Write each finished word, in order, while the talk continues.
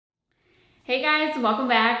Hey guys, welcome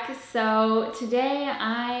back. So today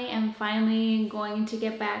I am finally going to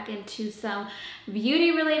get back into some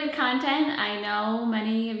beauty related content. I know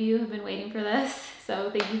many of you have been waiting for this,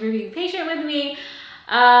 so thank you for being patient with me.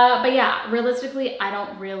 But yeah, realistically, I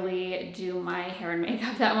don't really do my hair and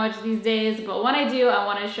makeup that much these days, but when I do, I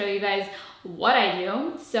want to show you guys what I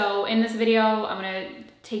do. So in this video, I'm going to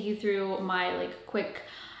take you through my quick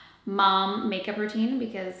mom makeup routine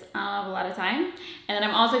because I don't have a lot of time. And then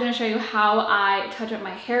I'm also going to show you how I touch up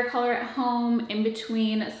my hair color at home in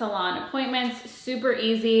between salon appointments. Super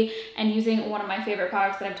easy, and using one of my favorite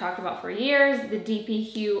products that I've talked about for years, the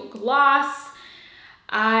DPHUE Gloss.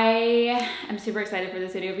 I am super excited for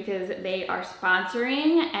this video because they are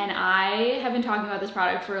sponsoring, and I have been talking about this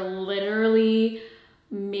product for literally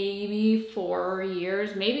maybe 4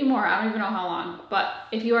 years, maybe more. I don't even know how long. But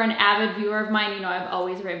if you are an avid viewer of mine, you know I've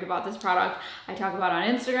always raved about this product. I talk about it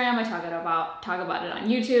on Instagram, I talk about it on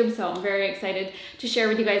YouTube, so I'm very excited to share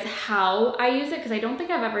with you guys how I use it because I don't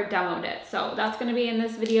think I've ever demoed it. So that's going to be in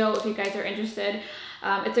this video if you guys are interested.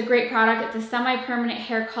 It's a great product. It's a semi-permanent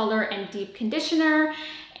hair color and deep conditioner,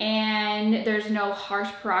 and there's no harsh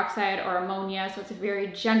peroxide or ammonia, so it's very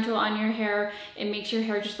gentle on your hair. It makes your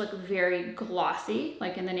hair just look very glossy,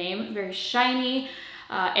 like in the name, very shiny.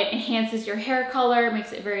 It enhances your hair color,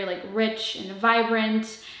 makes it very rich and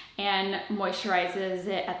vibrant, and moisturizes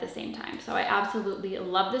it at the same time. So I absolutely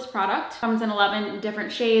love this product. Comes in 11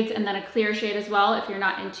 different shades and then a clear shade as well if you're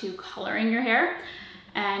not into coloring your hair.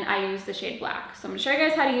 And I use the shade black. So I'm gonna show you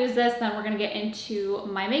guys how to use this, then we're gonna get into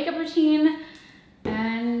my makeup routine.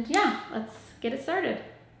 And yeah, let's get it started.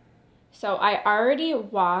 So I already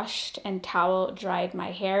washed and towel dried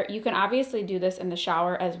my hair. You can obviously do this in the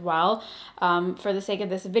shower as well for the sake of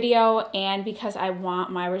this video, and because I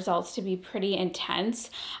want my results to be pretty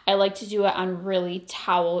intense, I like to do it on really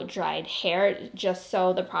towel dried hair just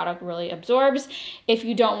so the product really absorbs. If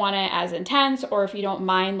you don't want it as intense, or if you don't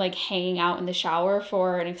mind hanging out in the shower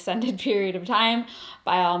for an extended period of time,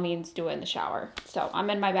 by all means do it in the shower. So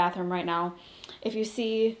I'm in my bathroom right now. If you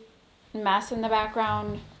see a mess in the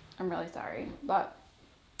background, I'm really sorry, but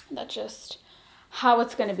that's just how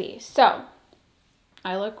it's gonna be. So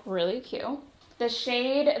I look really cute. The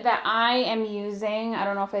shade that I am using, I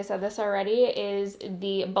don't know if I said this already, is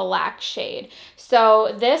the black shade.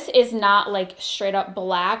 So this is not straight up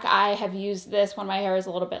black. I have used this when my hair is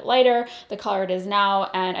a little bit lighter, the color it is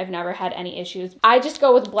now, and I've never had any issues. I just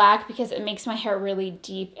go with black because it makes my hair really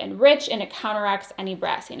deep and rich, and it counteracts any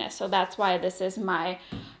brassiness. So that's why this is my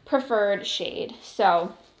preferred shade.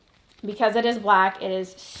 So because it is black, it is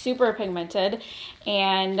super pigmented,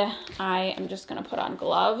 and I am just gonna put on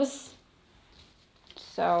gloves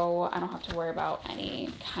so I don't have to worry about any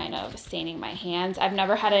kind of staining my hands. I've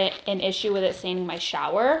never had an issue with it staining my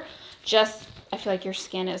shower. Just, I feel like your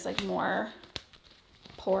skin is more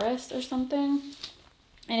porous or something.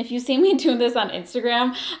 And if you see me doing this on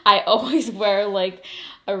Instagram, I always wear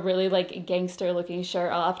a really gangster looking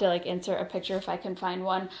shirt. I'll have to insert a picture if I can find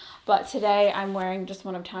one. But today I'm wearing just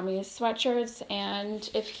one of Tommy's sweatshirts, and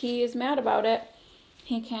if he is mad about it,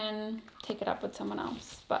 he can take it up with someone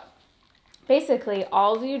else. But basically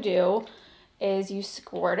all you do is you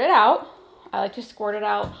squirt it out. I like to squirt it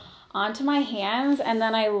out onto my hands, and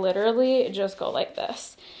then I literally just go like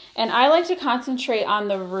this. And I like to concentrate on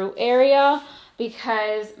the root area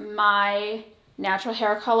because my natural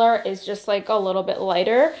hair color is just a little bit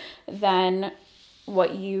lighter than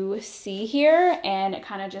what you see here, and it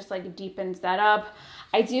kind of just deepens that up.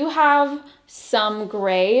 I do have some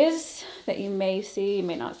grays that you may see, you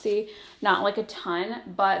may not see, not a ton,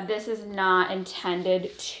 but this is not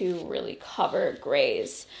intended to really cover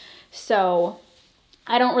grays. So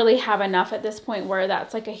I don't really have enough at this point where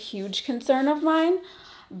that's a huge concern of mine,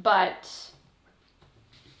 but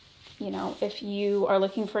you know, if you are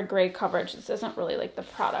looking for gray coverage, this isn't really the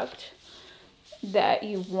product that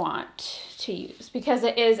you want to use because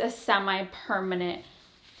it is a semi-permanent,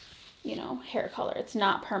 you know, hair color. It's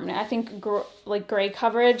not permanent. I think gray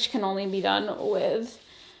coverage can only be done with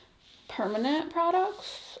permanent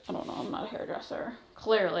products. I don't know, I'm not a hairdresser,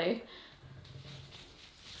 clearly.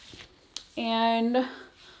 And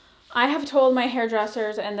I have told my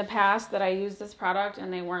hairdressers in the past that I use this product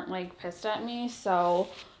and they weren't pissed at me, so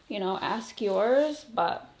you know, ask yours.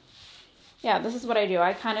 But yeah, this is what I do.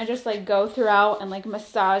 I kind of just go throughout and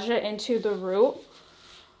massage it into the root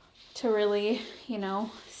to really, you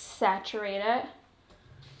know, saturate it.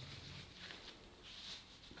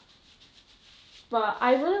 But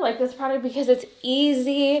I really like this product because it's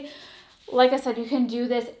easy. Like I said, you can do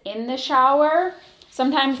this in the shower.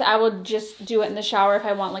 Sometimes I will just do it in the shower if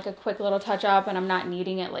I want a quick little touch up and I'm not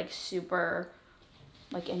needing it super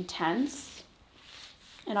intense.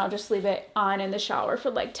 and I'll just leave it on in the shower for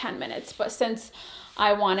like 10 minutes. But since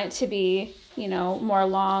I want it to be, you know, more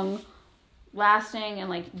long lasting and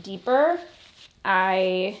like deeper,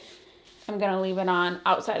 I'm gonna leave it on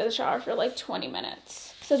outside of the shower for like 20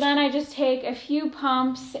 minutes. So then I just take a few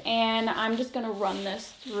pumps and I'm just gonna run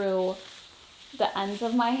this through the ends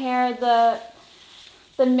of my hair.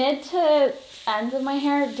 The mid to ends of my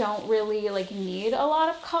hair don't really like need a lot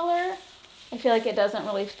of color. I feel like it doesn't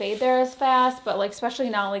really fade there as fast, but like especially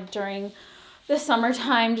now like during the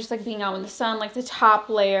summertime, just like being out in the sun, like the top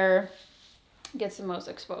layer gets the most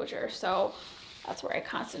exposure. So that's where I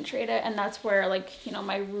concentrate it, and that's where like, you know,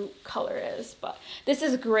 my root color is. But this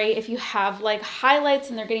is great if you have like highlights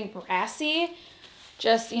and they're getting brassy.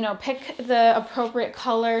 Just, you know, pick the appropriate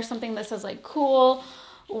color. Something that says like cool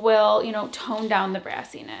will, you know, tone down the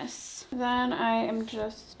brassiness. Then I am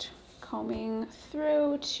just combing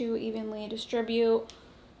through to evenly distribute.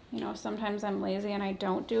 You know, sometimes I'm lazy and I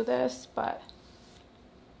don't do this, but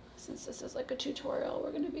since this is like a tutorial,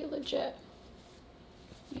 we're gonna be legit,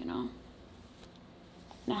 you know.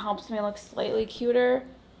 And it helps me look slightly cuter.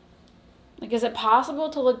 Like, is it possible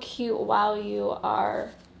to look cute while you are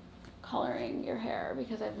coloring your hair?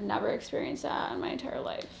 Because I've never experienced that in my entire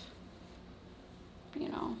life. You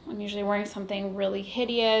know, I'm usually wearing something really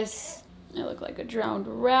hideous. I look like a drowned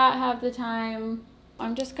rat half the time.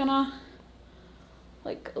 I'm just gonna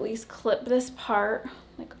like at least clip this part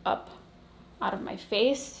like up out of my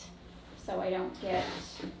face so I don't get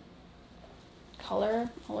color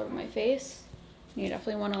all over my face. You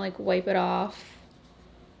definitely want to like wipe it off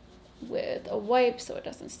with a wipe so it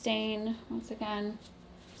doesn't stain once again.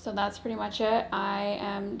 So that's pretty much it. I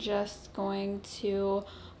am just going to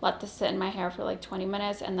let this sit in my hair for like 20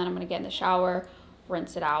 minutes and then I'm gonna get in the shower,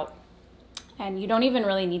 rinse it out. And you don't even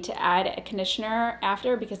really need to add a conditioner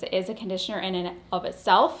after because it is a conditioner in and of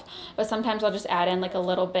itself. But sometimes I'll just add in like a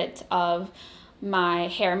little bit of my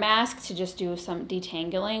hair mask to just do some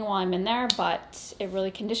detangling while I'm in there. But it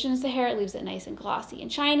really conditions the hair. It leaves it nice and glossy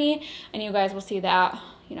and shiny. And you guys will see that,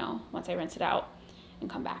 you know, once I rinse it out and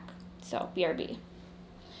come back. So BRB.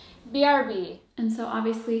 BRB. And so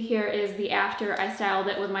obviously here is the after. I styled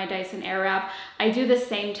it with my Dyson Airwrap. I do the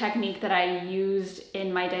same technique that I used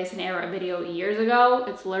in my Dyson Airwrap video years ago.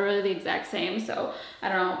 It's literally the exact same. So I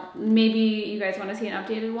don't know, maybe you guys want to see an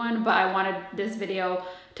updated one, but I wanted this video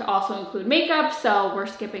to also include makeup, so we're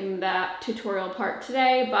skipping that tutorial part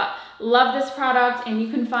today. But love this product, and you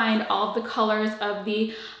can find all of the colors of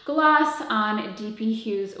the gloss on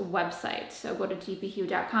DPHUE's website. So go to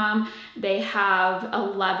dphue.com. They have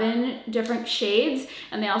 11 different shades,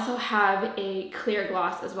 and they also have a clear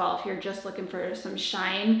gloss as well if you're just looking for some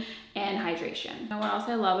shine and hydration. And what else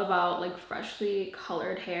I love about like freshly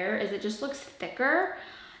colored hair is it just looks thicker.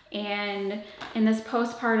 And in this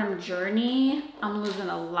postpartum journey, I'm losing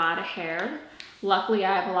a lot of hair. Luckily,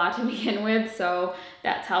 I have a lot to begin with, so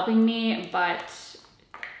that's helping me, but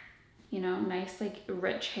you know, nice like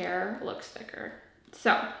rich hair looks thicker.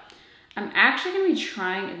 So I'm actually gonna be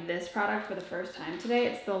trying this product for the first time today.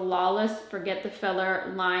 It's the LAWLESS Forget the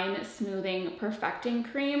Filler Line Smoothing Perfecting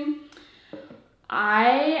Cream. I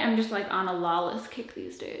am just like on a LAWLESS kick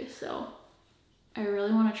these days, so I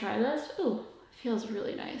really wanna try this. Ooh. Feels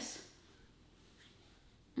really nice.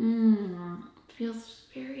 Feels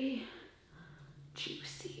very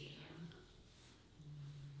juicy.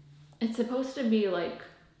 It's supposed to be like,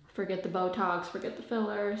 forget the Botox, forget the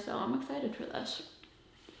filler, so I'm excited for this.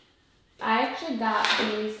 I actually got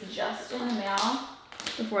these just in the mail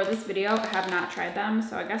before this video. I have not tried them,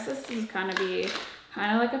 so I guess this is gonna be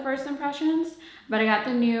kind of like a first impressions. But I got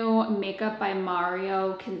the new Makeup by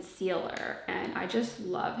Mario concealer, and I just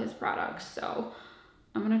love his products, so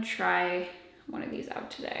I'm gonna try one of these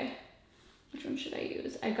out today. Which one should I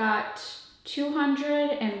use? I got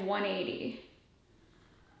 200 and 180.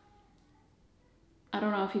 I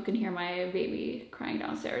don't know if you can hear my baby crying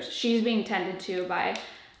downstairs. She's being tended to by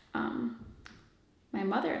my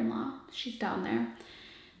mother-in-law. She's down there.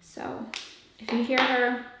 So if you hear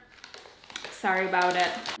her, sorry about it.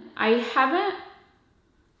 I haven't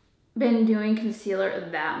been doing concealer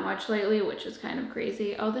that much lately, which is kind of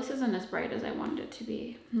crazy. Oh, this isn't as bright as I wanted it to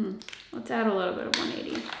be. Let's add a little bit of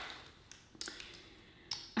 180.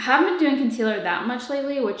 I haven't been doing concealer that much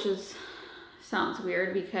lately, which is sounds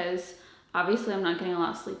weird because obviously I'm not getting a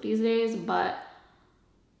lot of sleep these days, but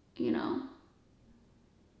you know,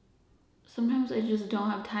 sometimes I just don't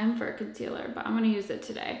have time for a concealer, but I'm gonna use it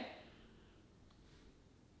today.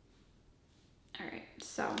 All right,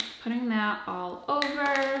 so putting that all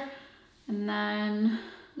over, and then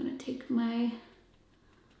I'm gonna take my,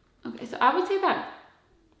 okay, so I would say that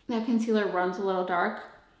that concealer runs a little dark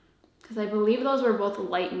because I believe those were both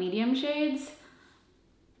light medium shades.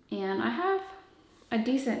 And I have a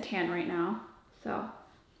decent tan right now, so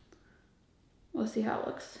we'll see how it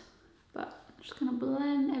looks. But I'm just gonna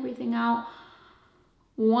blend everything out.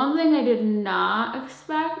 One thing I did not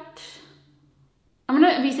expect, I'm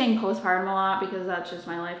gonna be saying postpartum a lot because that's just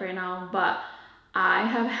my life right now, but I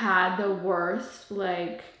have had the worst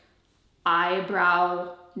like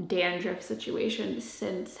eyebrow dandruff situation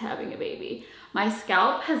since having a baby. My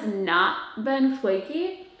scalp has not been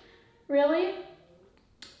flaky, really,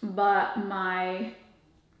 but my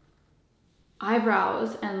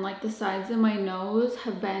eyebrows and like the sides of my nose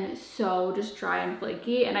have been so just dry and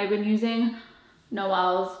flaky, and I've been using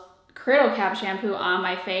Noelle's Cradle Cap shampoo on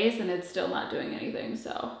my face and it's still not doing anything,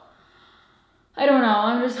 so I don't know.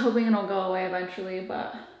 I'm just hoping it'll go away eventually,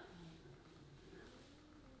 but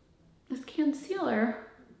this concealer,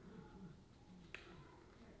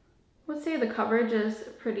 let's say the coverage is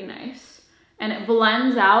pretty nice and it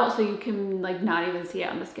blends out so you can like not even see it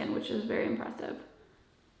on the skin, which is very impressive.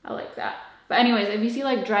 I like that. But anyways, if you see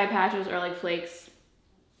like dry patches or like flakes,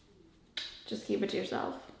 just keep it to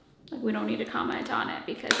yourself. Like we don't need to comment on it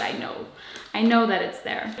because I know that it's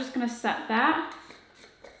there. I'm just gonna set that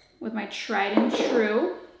with my tried and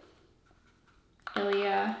true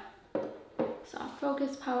ILIA Soft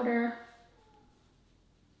Focus Powder.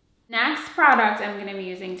 Next product I'm gonna be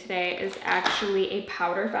using today is actually a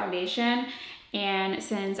powder foundation. And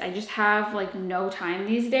since I just have like no time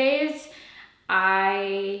these days,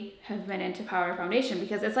 I have been into powder foundation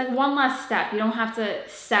because it's like one less step. You don't have to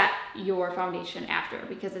set your foundation after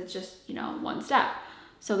because it's just, you know, one step.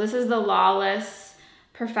 So this is the Lawless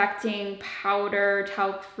Perfecting Powder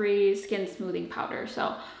Talc-Free Skin Smoothing Powder.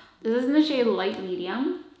 So this is in the shade Light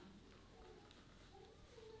Medium.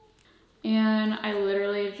 And I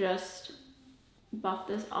literally just buff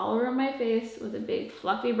this all over my face with a big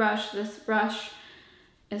fluffy brush. This brush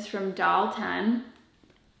is from Doll 10.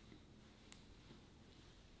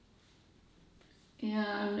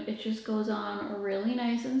 And it just goes on really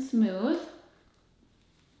nice and smooth.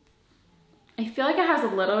 I feel like it has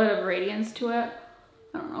a little bit of radiance to it.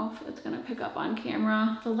 I don't know if it's gonna pick up on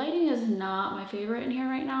camera. The lighting is not my favorite in here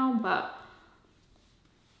right now, but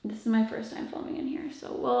this is my first time filming in here,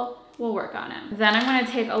 so we'll work on it. Then I'm gonna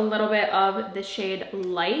take a little bit of the shade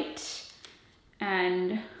Light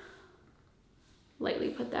and lightly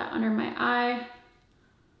put that under my eye.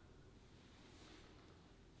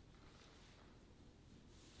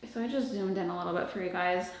 So I just zoomed in a little bit for you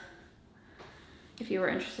guys if you were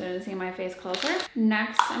interested in seeing my face closer.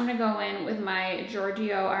 Next, I'm gonna go in with my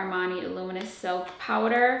Giorgio Armani Luminous Silk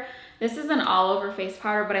Powder. This is an all over face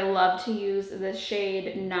powder, but I love to use the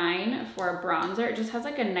shade 9 for a bronzer. It just has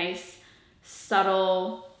like a nice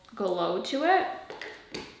subtle glow to it.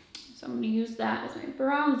 So I'm gonna use that as my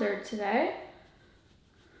bronzer today.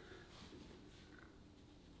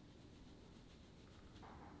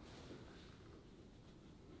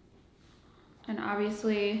 And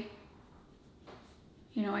obviously,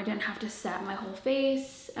 you know, I didn't have to set my whole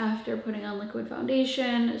face after putting on liquid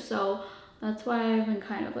foundation, so that's why I've been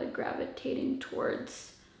kind of like gravitating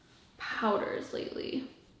towards powders lately.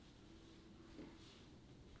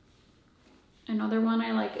 Another one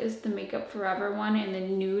I like is the Makeup Forever one in the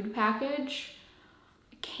nude package.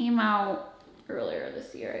 It came out earlier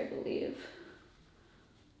this year, I believe.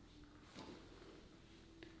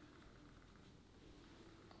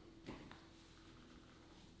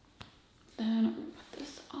 Then I'm gonna put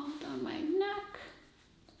this all down my neck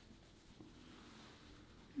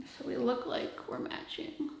so we look like we're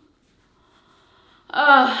matching.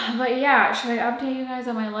 But yeah, should I update you guys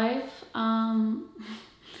on my life?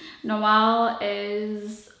 Noelle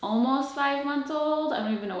is almost 5 months old. I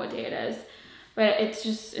don't even know what day it is, but it's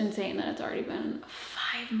just insane that it's already been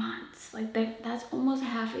 5 months. Like that's almost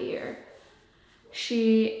half a year.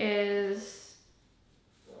 She is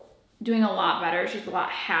doing a lot better. She's a lot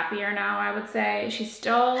happier now, I would say. She's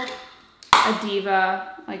still a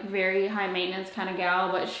diva, like very high maintenance kind of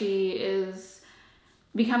gal, but she is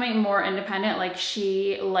becoming more independent. Like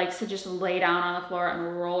she likes to just lay down on the floor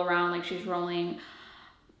and roll around like she's rolling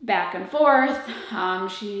back and forth.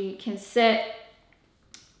 She can sit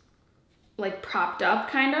like propped up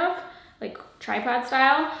kind of, like tripod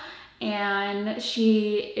style. And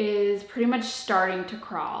she is pretty much starting to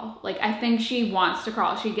crawl. Like I think she wants to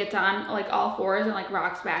crawl. She gets on like all fours and like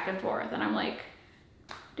rocks back and forth. And I'm like,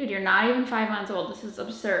 dude, you're not even 5 months old. This is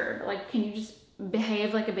absurd. Like, can you just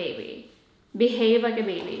behave like a baby? Behave like a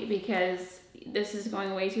baby, because this is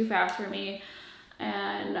going way too fast for me.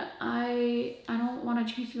 And I don't want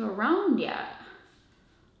to chase you around yet.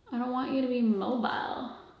 I don't want you to be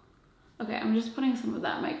mobile. Okay, I'm just putting some of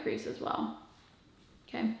that in my crease as well.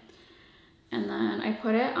 Okay. And then I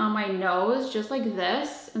put it on my nose just like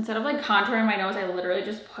this. Instead of like contouring my nose, I literally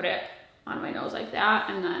just put it on my nose like that,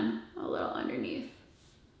 and then a little underneath.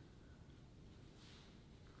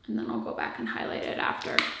 And then I'll go back and highlight it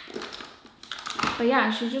after. But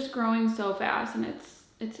yeah, she's just growing so fast, and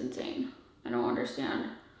it's insane. I don't understand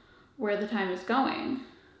where the time is going.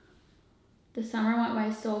 The summer went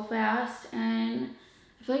by so fast, and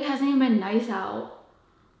I feel like it hasn't even been nice out.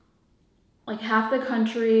 Like half the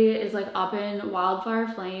country is like up in wildfire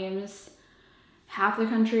flames. Half the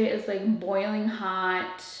country is like boiling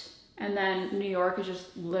hot. And then New York is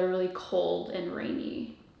just literally cold and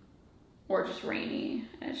rainy. Or just rainy.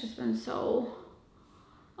 And it's just been so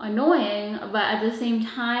annoying. But at the same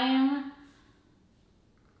time,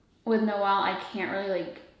 with Noelle, I can't really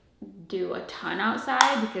like do a ton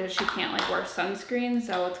outside because she can't like wear sunscreen,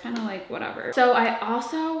 so it's kind of like whatever. So I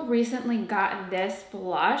also recently got this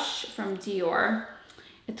blush from Dior.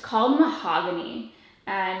 It's called Mahogany,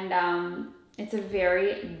 and it's a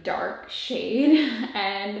very dark shade,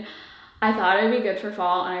 and I thought it'd be good for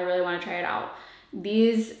fall, and I really want to try it out.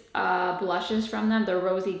 These blushes from them, the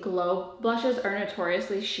Rosy Glow blushes, are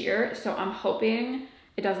notoriously sheer, so I'm hoping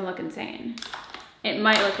it doesn't look insane. It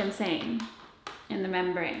might look insane in the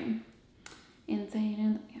membrane. Insane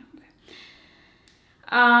in the, yeah,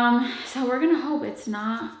 okay. So we're gonna hope it's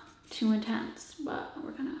not too intense, but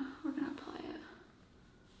we're gonna apply it.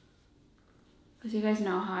 Because you guys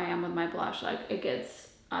know how I am with my blush, like it gets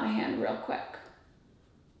out of hand real quick.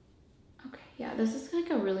 Okay, yeah, this is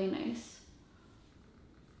like a really nice,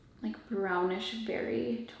 like brownish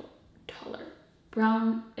berry color.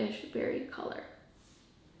 Brownish berry color.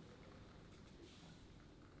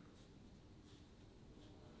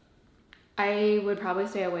 I would probably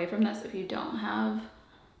stay away from this if you don't have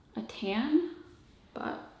a tan,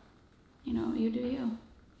 but you know, you do you.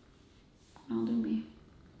 I'll do me.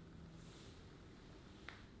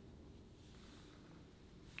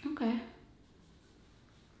 Okay. I'm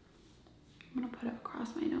gonna put it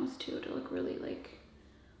across my nose too to look really like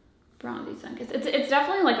bronzy sun. It's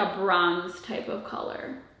definitely like a bronze type of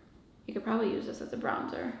color. You could probably use this as a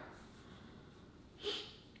bronzer.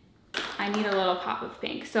 I need a little pop of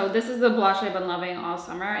pink. So this is the blush I've been loving all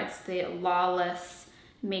summer. It's the Lawless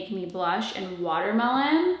Make Me Blush in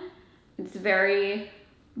Watermelon. It's very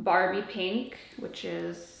Barbie pink, which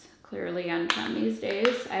is clearly on trend these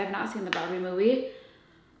days. I have not seen the Barbie movie.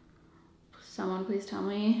 Someone please tell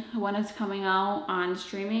me when it's coming out on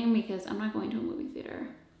streaming, because I'm not going to a movie theater.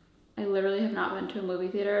 I literally have not been to a movie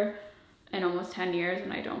theater in almost 10 years,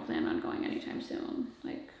 and I don't plan on going anytime soon.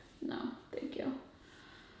 Like, no, thank you.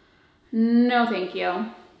 No, thank you.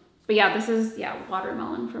 But yeah, this is, yeah,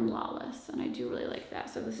 Watermelon from Lawless, and I do really like that.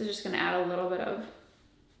 So this is just gonna add a little bit of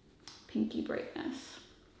pinky brightness.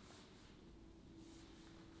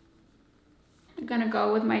 I'm gonna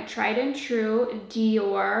go with my tried and true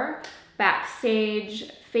Dior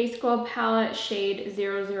Backstage Face Glow palette, shade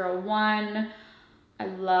 001. I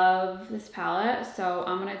love this palette, so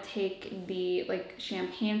I'm gonna take the like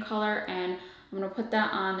champagne color and I'm gonna put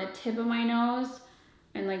that on the tip of my nose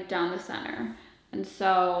and like down the center. And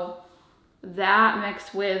so that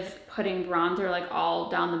mixed with putting bronzer like all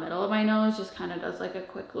down the middle of my nose just kind of does like a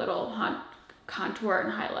quick little contour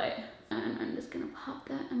and highlight. And I'm just gonna pop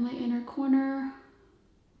that in my inner corner.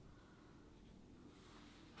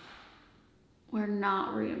 We're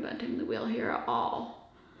not reinventing the wheel here at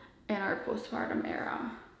all in our postpartum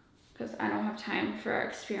era, because I don't have time for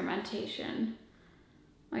experimentation.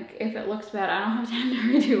 Like, if it looks bad, I don't have time to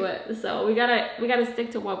redo it. So we gotta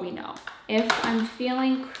stick to what we know. If I'm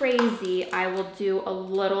feeling crazy, I will do a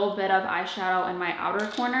little bit of eyeshadow in my outer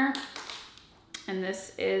corner. And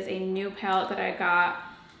this is a new palette that I got.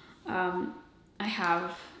 I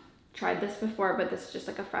have tried this before, but this is just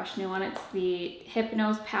like a fresh new one. It's the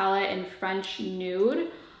Hypnose palette in French Nude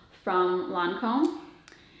from Lancôme.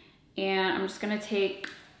 And I'm just gonna take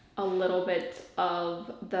a little bit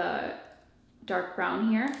of the dark brown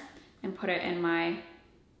here and put it in my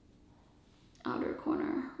outer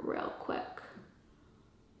corner real quick.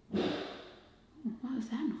 What was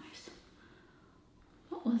that noise?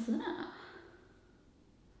 What was that?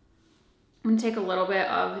 I'm gonna take a little bit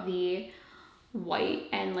of the white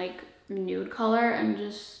and like nude color and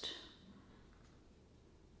just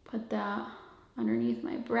put that underneath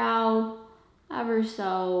my brow ever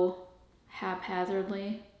so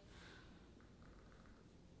haphazardly.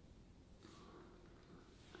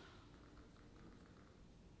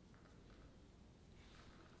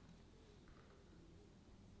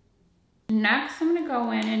 next I'm gonna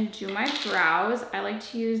go in and do my brows. I like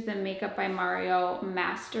to use the Makeup by Mario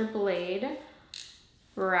Master Blade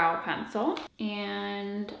brow pencil.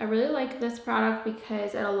 And I really like this product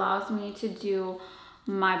because it allows me to do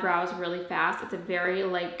my brows really fast. It's a very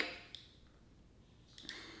like,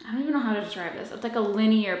 I don't even know how to describe this. It's like a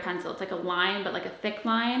linear pencil. It's like a line, but like a thick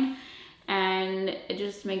line. And it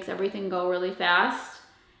just makes everything go really fast.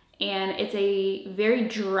 And it's a very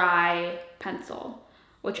dry pencil,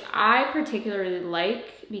 which I particularly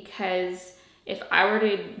like because if I were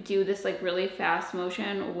to do this like really fast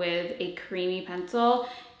motion with a creamy pencil,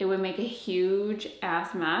 it would make a huge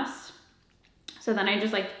ass mess. So then I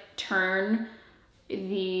just like turn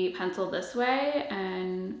the pencil this way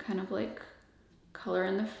and kind of like color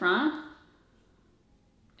in the front.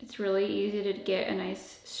 It's really easy to get a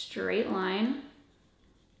nice straight line.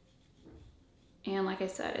 And like I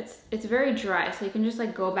said, it's very dry, so you can just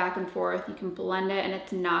like go back and forth. You can blend it and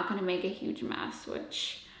it's not gonna make a huge mess,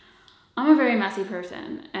 which I'm a very messy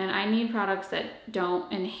person and I need products that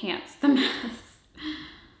don't enhance the mess.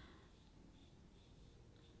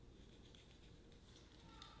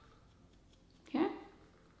 Okay.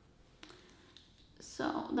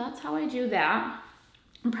 So that's how I do that.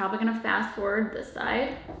 I'm probably gonna fast forward this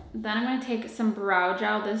side. Then I'm gonna take some brow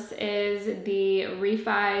gel. This is the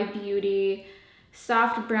Refi Beauty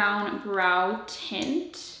Soft Brown Brow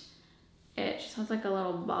Tint. It just has like a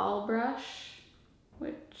little ball brush,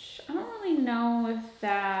 which I don't really know if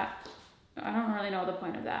that, I don't really know the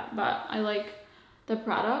point of that, but I like the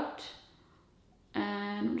product.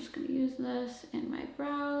 And I'm just gonna use this in my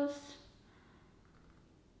brows.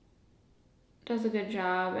 Does a good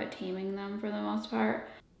job at taming them for the most part.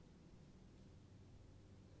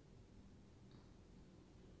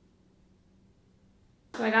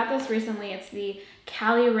 So I got this recently. It's the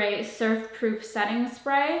CALIRAY Surf Proof Setting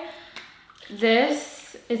Spray.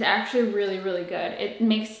 This is actually really, really good. It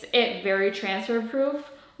makes it very transfer proof,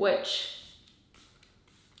 which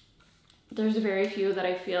there's very few that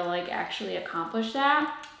I feel like actually accomplish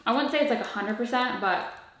that. I wouldn't say it's like 100%,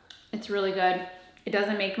 but it's really good. It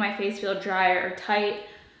doesn't make my face feel dry or tight.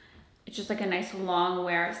 It's just like a nice long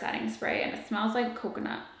wear setting spray and it smells like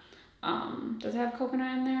coconut. Does it have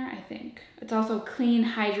coconut in there? I think. It's also clean,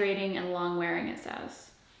 hydrating, and long wearing, it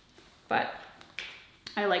says. But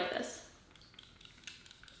I like this.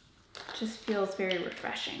 It just feels very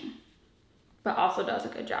refreshing, but also does a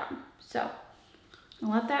good job. So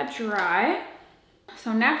I'll let that dry.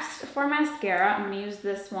 So next for mascara, I'm gonna use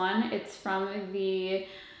this one. It's from the,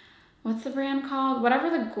 what's the brand called?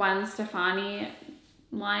 Whatever the Gwen Stefani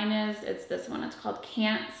line is, it's this one. It's called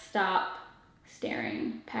Can't Stop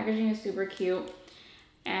Staring. Packaging is super cute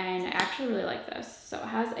and I actually really like this. So it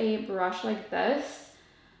has a brush like this.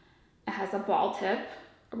 It has a ball tip.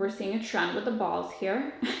 We're seeing a trend with the balls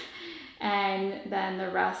here. And then the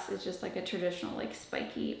rest is just like a traditional like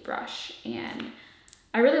spiky brush. And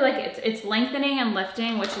I really like it. It's lengthening and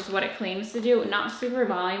lifting, which is what it claims to do. Not super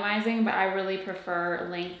volumizing, but I really prefer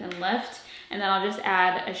length and lift. And then I'll just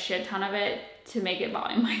add a shit ton of it to make it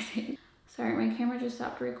volumizing. Sorry, my camera just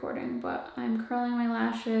stopped recording, but I'm curling my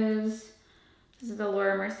lashes. This is the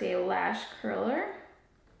Laura Mercier Lash Curler.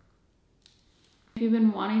 If you've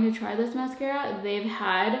been wanting to try this mascara, they've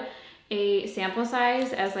had a sample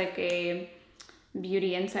size as like a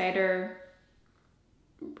Beauty Insider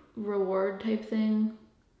reward type thing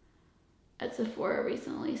at Sephora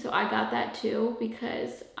recently. So I got that too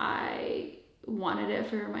because I wanted it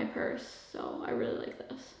for my purse. So I really like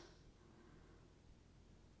this.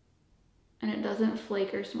 And it doesn't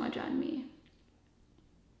flake or smudge on me.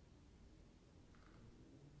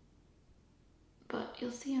 But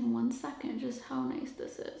you'll see in 1 second just how nice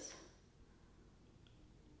this is.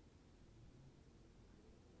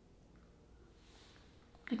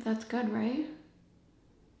 Like, that's good, right?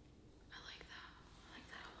 I like that. I like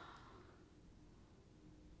that a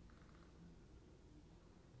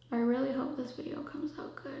lot. I really hope this video comes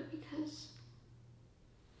out good because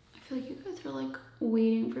I feel like you guys are like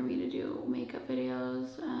waiting for me to do makeup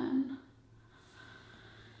videos and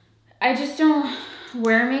I just don't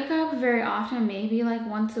wear makeup very often, maybe like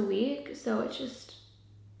once a week. So it's just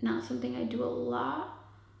not something I do a lot.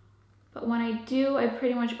 But when I do, I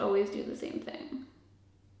pretty much always do the same thing.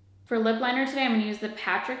 For lip liner today, I'm gonna use the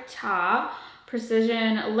Patrickka Ta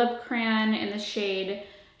Precision Lip Crayon in the shade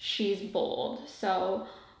She's Bold. So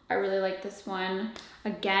I really like this one.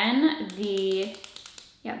 Again,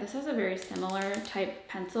 yeah, this has a very similar type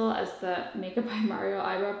pencil as the Makeup by Mario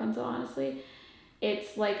eyebrow pencil, honestly.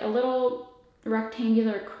 It's like a little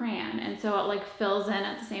rectangular crayon, and so it like fills in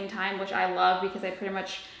at the same time, which I love because I pretty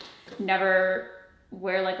much never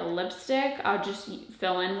wear like a lipstick, I'll just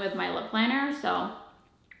fill in with my lip liner. So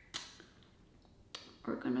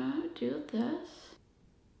we're gonna do this.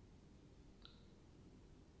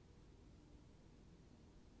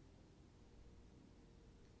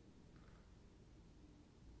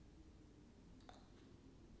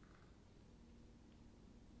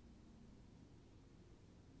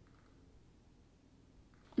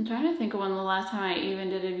 I'm trying to think of when the last time I even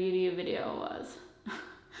did a beauty video was.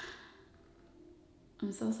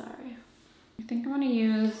 I'm so sorry. I think I'm gonna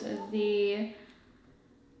use the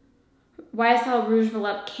YSL Rouge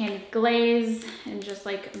Volupte Candy Glaze and just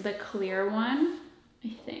like the clear one, I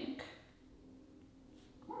think.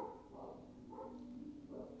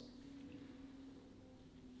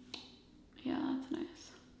 Yeah, that's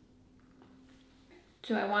nice.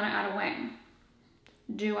 Do I want to add a wing?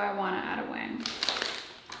 Do I want to add a wing?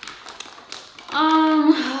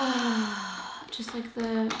 Just like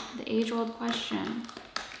the age-old question.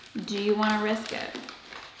 Do you want to risk it?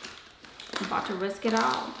 I'm about to risk it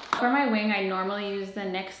all. For my wing, I normally use the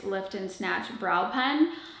NYX Lift and Snatch brow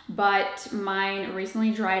pen, but mine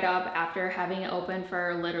recently dried up after having it open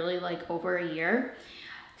for literally like over a year.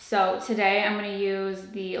 So today I'm going to use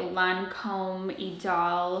the LANCôME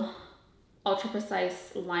Idole Ultra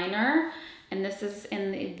Precise Liner, and this is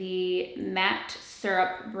in the matte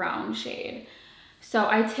syrup brown shade. So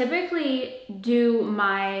I typically do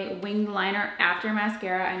my wing liner after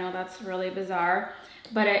mascara. I know that's really bizarre,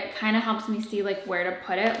 but it kind of helps me see like where to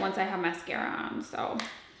put it once I have mascara on. So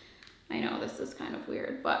I know this is kind of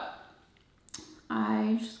weird, but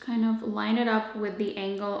I just kind of line it up with the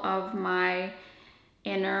angle of my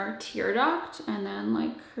inner tear duct and then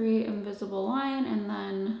like create an invisible line and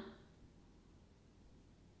then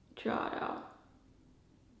draw it out.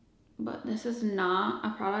 But this is not a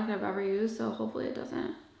product I've ever used, so hopefully it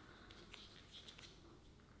doesn't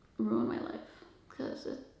ruin my life, because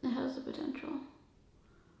it has the potential.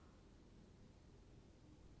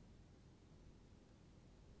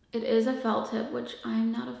 It is a felt tip, which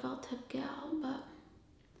I'm not a felt tip gal, but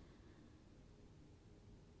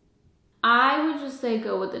I would just say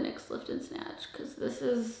go with the NYX Lift and Snatch, because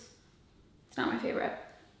it's not my favorite.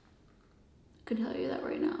 I could tell you that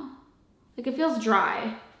right now. Like, it feels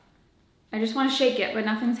dry. I just want to shake it, but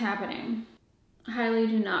nothing's happening. I highly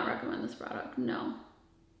do not recommend this product, no.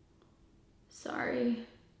 Sorry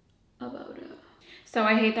about it. So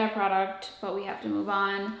I hate that product, but we have to move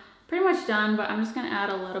on. Pretty much done, but I'm just gonna add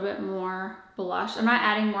a little bit more blush. I'm not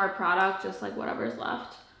adding more product, just like whatever's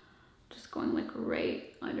left. Just going like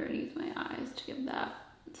right underneath my eyes to give that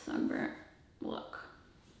sunburnt look.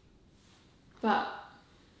 But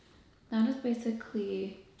that is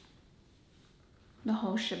basically the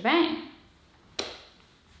whole shebang.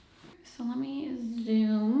 So let me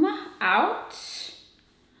zoom out.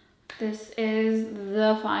 This is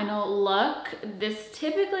the final look. This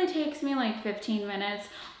typically takes me like 15 minutes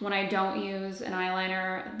when I don't use an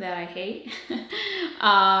eyeliner that I hate.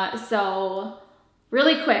 So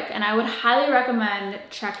really quick, and I would highly recommend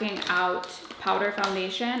checking out powder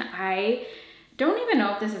foundation. I don't even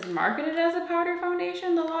know if this is marketed as a powder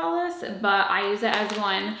foundation, the Lawless, but I use it as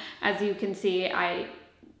one. As you can see, I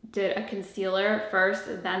did a concealer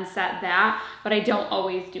first, then set that, but I don't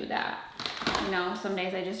always do that. You know, some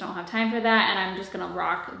days I just don't have time for that, and I'm just gonna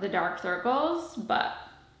rock the dark circles, but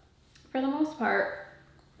for the most part,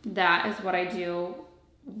 that is what I do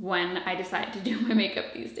when I decide to do my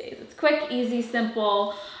makeup these days. It's quick, easy,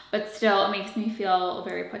 simple, but still it makes me feel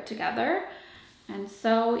very put together. And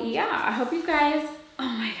so, yeah, I hope you guys, oh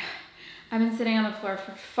my God, I've been sitting on the floor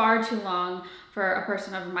for far too long for a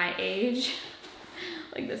person of my age.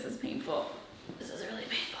 Like, this is painful. This is really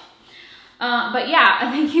painful. But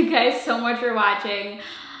yeah, thank you guys so much for watching.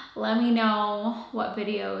 Let me know what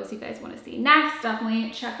videos you guys want to see next.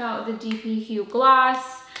 Definitely check out the DPHUE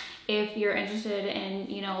Gloss. If you're interested in,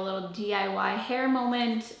 you know, a little DIY hair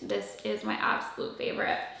moment, this is my absolute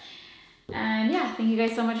favorite. And yeah, thank you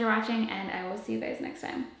guys so much for watching, and I will see you guys next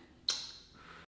time.